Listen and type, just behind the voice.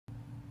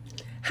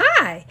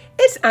Hi,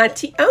 it's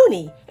Aunti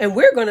Oni, and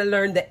we're going to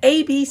learn the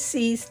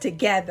ABCs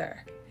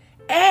together.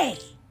 A.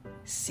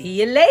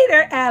 See you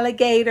later,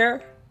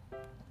 alligator.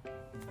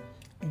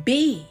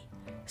 B.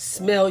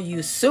 Smell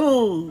you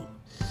soon,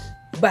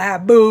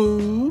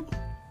 baboon.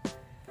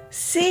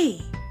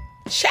 C.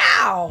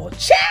 Chow,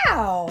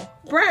 chow,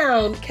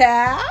 brown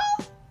cow.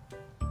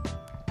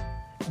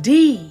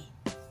 D.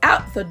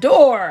 Out the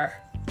door,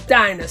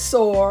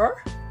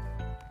 dinosaur.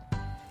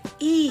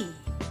 E.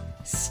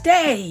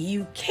 Stay,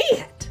 you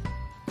can't,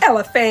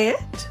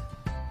 elephant.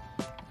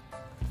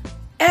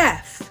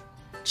 F.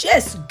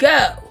 Just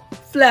go,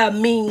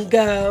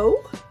 flamingo.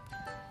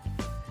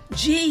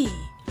 G.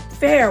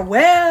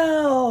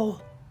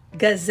 Farewell,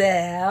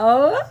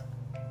 gazelle.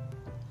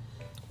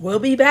 We'll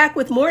be back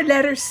with more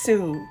letters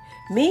soon.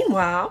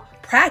 Meanwhile,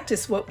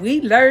 practice what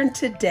we learned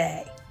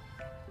today.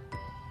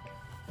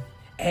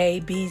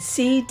 A, B,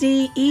 C,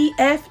 D, E,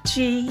 F,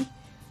 G.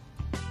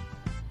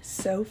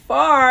 So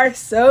far,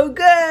 so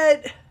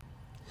good.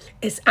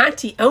 It's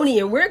Aunti Oni,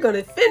 and we're going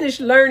to finish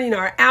learning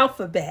our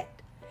alphabet.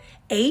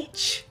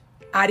 H,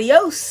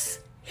 adios,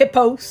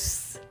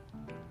 hippos.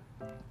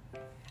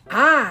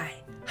 I,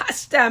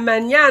 hasta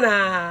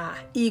mañana,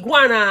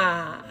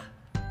 iguana.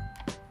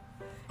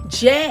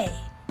 J,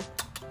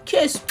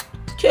 kiss,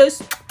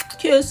 kiss,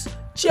 kiss,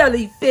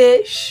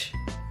 jellyfish.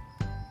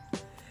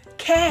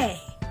 K,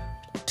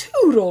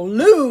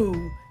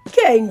 toodaloo,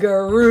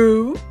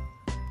 kangaroo.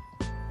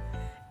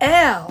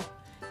 L,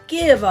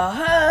 give a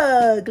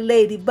hug,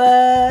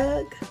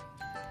 ladybug.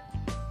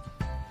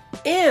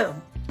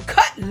 M,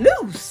 cut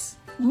loose,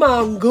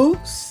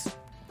 mongoose.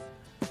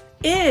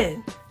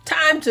 N,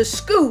 time to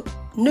scoot,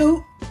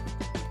 newt.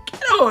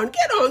 Get on,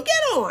 get on,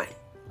 get on.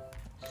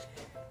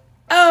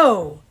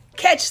 O,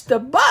 catch the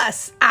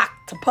bus,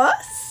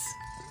 octopus.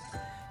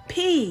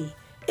 P,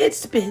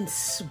 it's been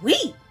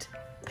sweet,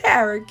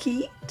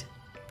 parakeet.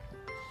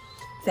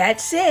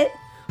 That's it.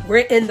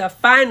 We're in the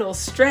final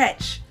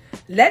stretch.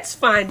 Let's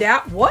find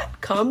out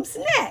what comes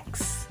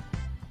next.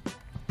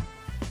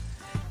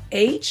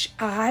 H-I-J-K-L-M-N-O-P.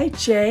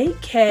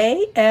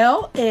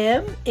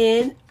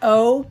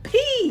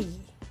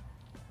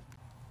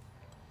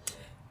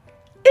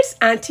 It's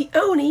Aunti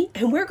Oni,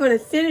 and we're going to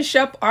finish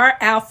up our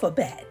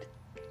alphabet.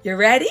 You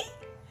ready?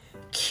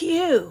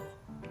 Q.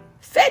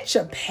 Fetch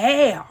a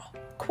pail,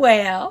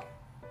 quail.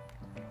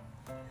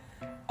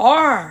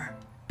 R.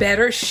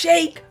 Better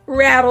shake,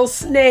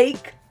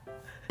 rattlesnake.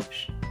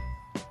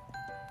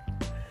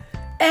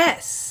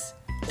 S.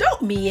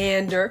 Don't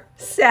meander,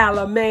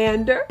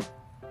 salamander.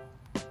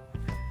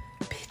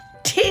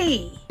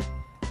 T.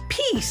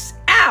 Peace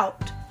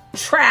out,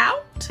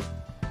 trout.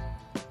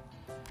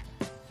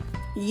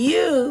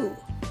 U.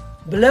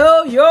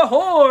 Blow your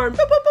horn,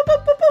 boop, boop, boop,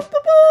 boop, boop, boop,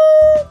 boop,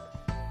 boop.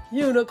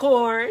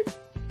 Unicorn.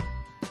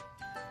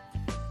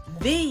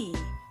 V.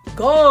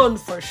 Gone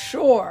for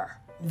sure,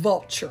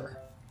 vulture.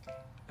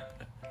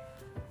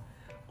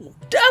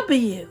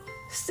 W.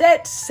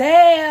 Set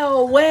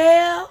sail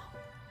well.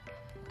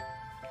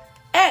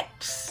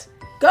 X.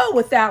 Go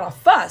without a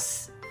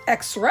fuss,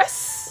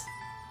 X-Rus.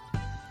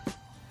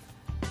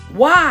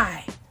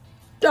 Y.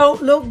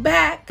 Don't look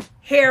back,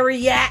 hairy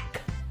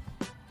yak.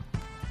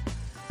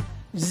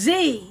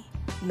 Z.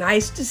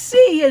 Nice to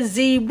see you,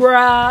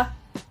 zebra.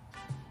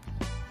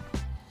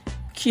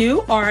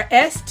 Q, R,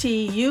 S,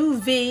 T, U,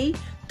 V,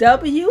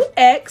 W,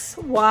 X,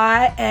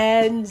 Y,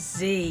 and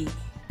Z.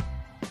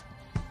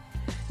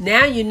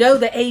 Now you know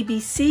the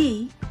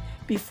ABC.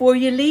 Before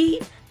you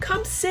leave,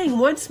 come sing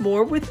once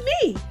more with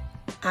me,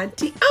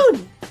 Aunti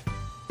Oni.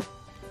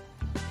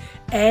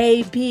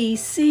 A, B,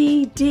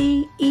 C,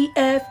 D, E,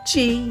 F,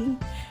 G,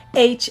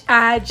 H,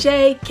 I,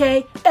 J,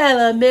 K, L,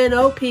 M, N,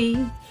 O,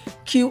 P,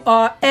 Q,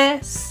 R,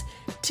 S,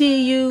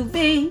 T, U,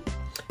 V,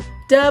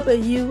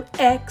 W,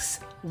 X,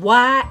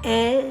 Y,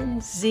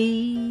 and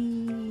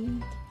Z.